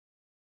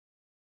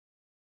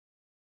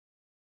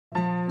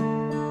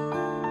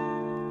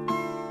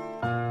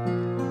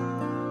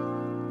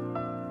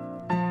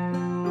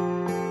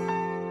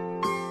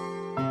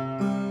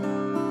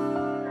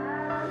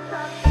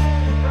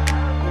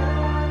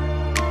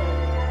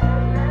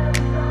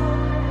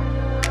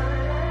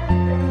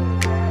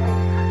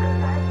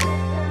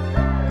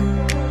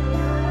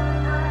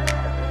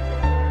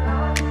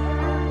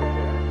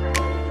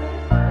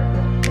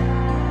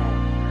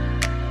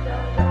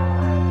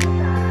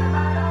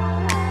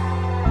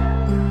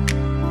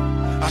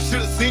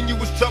seen you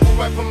was trouble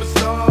right from the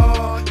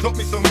start. Taught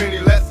me so many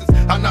lessons,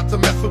 how not to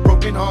mess with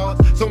broken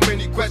hearts. So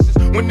many questions,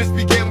 when this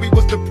began we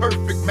was the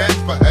perfect match.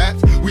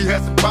 Perhaps we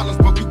had some problems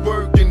but we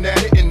working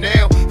at it. And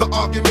now the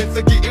arguments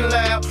are getting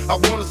loud. I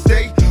wanna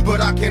stay, but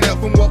I can't help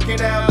from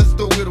walking out. Let's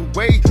throw it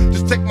away,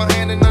 just take my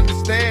hand and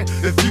understand.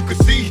 If you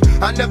could see,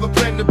 I never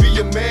planned to be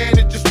a man,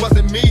 it just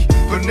wasn't me.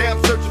 But now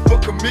I'm searching for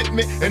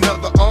commitment and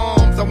other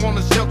arms. I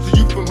wanna shelter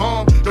you from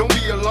harm, don't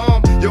be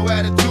alarmed. Your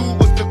attitude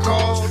was the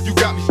cause, you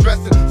got me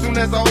stressing. Soon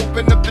as I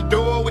open up the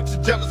door with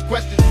your jealous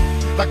questions,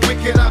 like where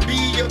can I be?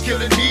 You're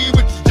killing me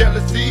with your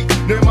jealousy.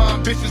 Now my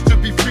ambitions to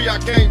be free, I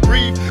can't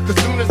breathe. Cause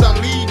soon as I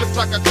leave, it's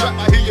like a trap.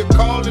 I hear you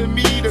calling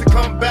me to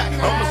come back.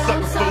 I'm a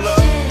sucker for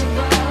love.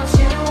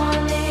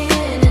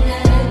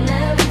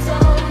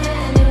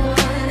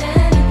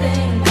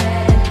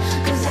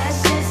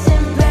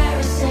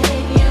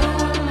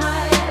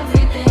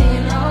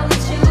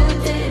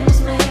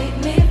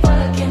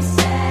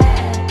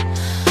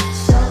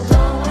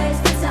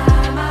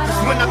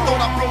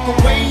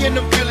 And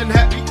I'm feeling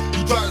happy.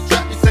 You try to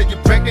trap me, say you're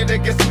pregnant, I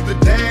guess who's the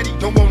daddy?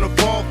 Don't wanna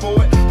fall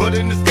for it, but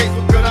in this case,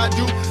 what could I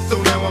do? So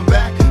now I'm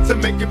back to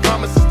making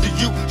promises to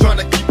you, trying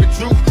to keep it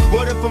true.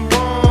 What if I'm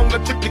wrong? A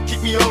trick to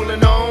keep me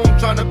holding on,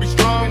 trying to be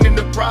strong in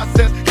the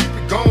process, keep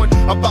it going.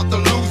 About to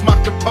lose my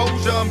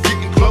composure, I'm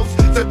getting close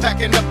to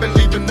packing up and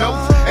leaving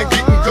notes and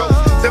getting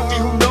ghosts. Tell me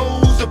who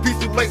knows a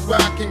peaceful place where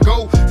I can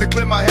go to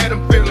clear my head.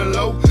 I'm feeling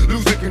low,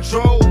 losing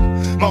control.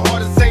 My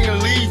heart is saying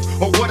leave,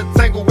 or what a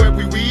tangle where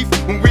we weave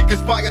when we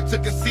conspire to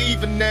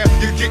conceive. And now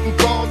you're getting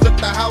calls at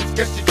the house,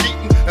 guess you're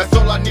cheating. That's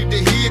all I need to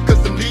hear,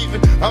 cause I'm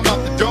leaving. I'm out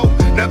the door,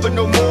 never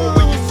no more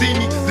when you see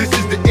me. This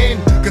is the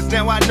end, cause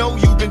now I know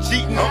you've been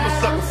cheating. I'm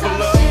a sucker for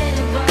love.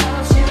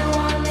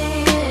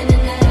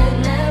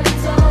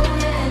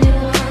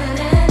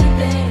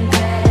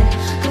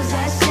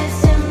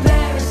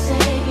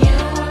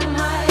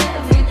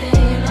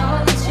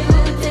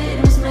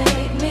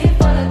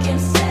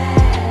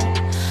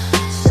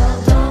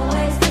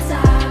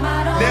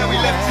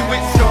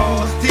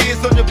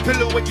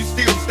 Pillow where you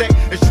still stay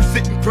as you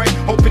sit and pray,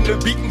 hoping the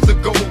beatings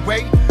will go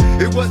away.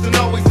 It wasn't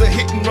always a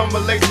hit and run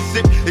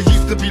relationship. It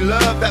used to be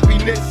love,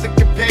 happiness, and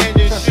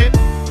companionship.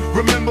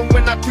 Remember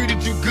when I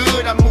treated you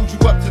good? I moved you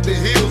up to the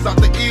hills, out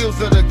the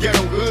ills of the ghetto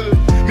hood.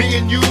 Me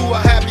and you, a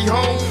happy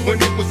home when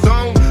it was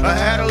on. I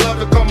had a love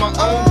to call my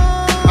own.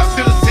 I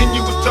should have seen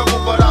you was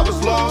trouble, but I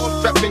was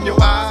lost. Trapped in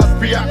your eyes,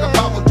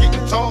 preoccupied with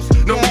getting tossed.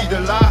 No need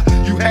to lie,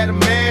 you had a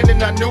man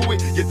and I knew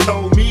it. You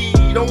told me,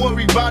 don't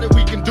worry about it,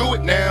 we can do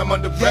it. Now I'm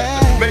under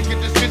pressure, make a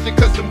decision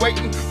cause I'm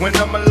waiting. When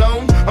I'm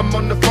alone, I'm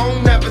on the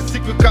phone having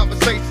secret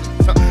conversations.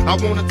 I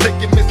wanna take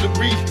your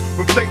misery,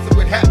 replace it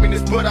with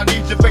happiness, but I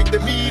need your faith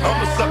in me.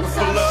 I'm a sucker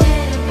for love.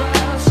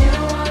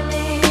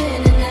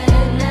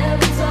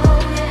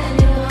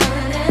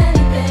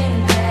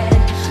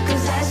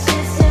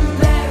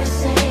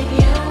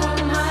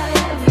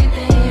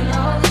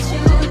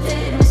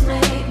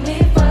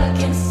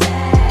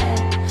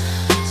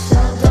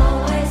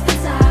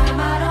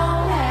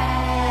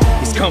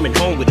 Coming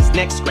home with his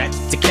neck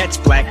scratched to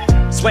catch black.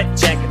 Sweat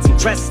jackets and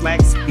dress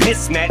slacks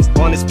mismatched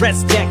on his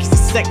breast jack. He's a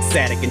sex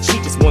addict and she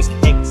just wants to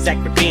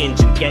exact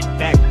revenge and get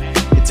back.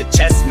 It's a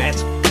chess match.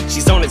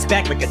 She's on his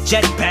back like a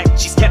jetpack.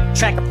 She's kept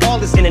track of all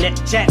his internet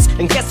chats.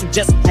 And guess who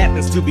just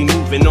happens to be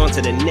moving on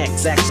to the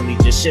next? Actually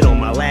just shit on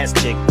my last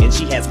chick and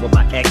she has what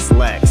my ex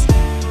lacks.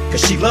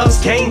 Cause she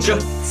loves danger,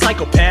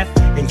 psychopath.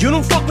 And you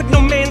don't fuck with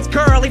no man's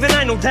girl, even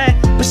I know that.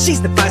 But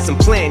she's devised some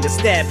plan to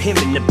stab him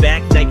in the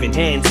back, knife in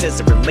hand, says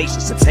the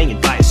relationship's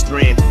hanging by a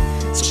strand.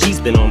 So she's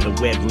been on the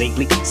web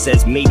lately,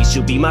 says maybe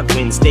she'll be my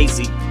Gwen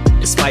Stacy,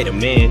 despite a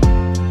man.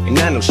 And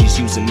I know she's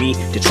using me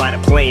to try to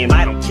play him,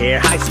 I don't care.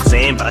 Hi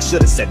Suzanne, but I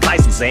should've said bye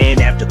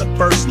Suzanne after the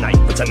first night,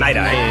 but tonight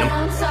I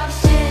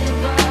am.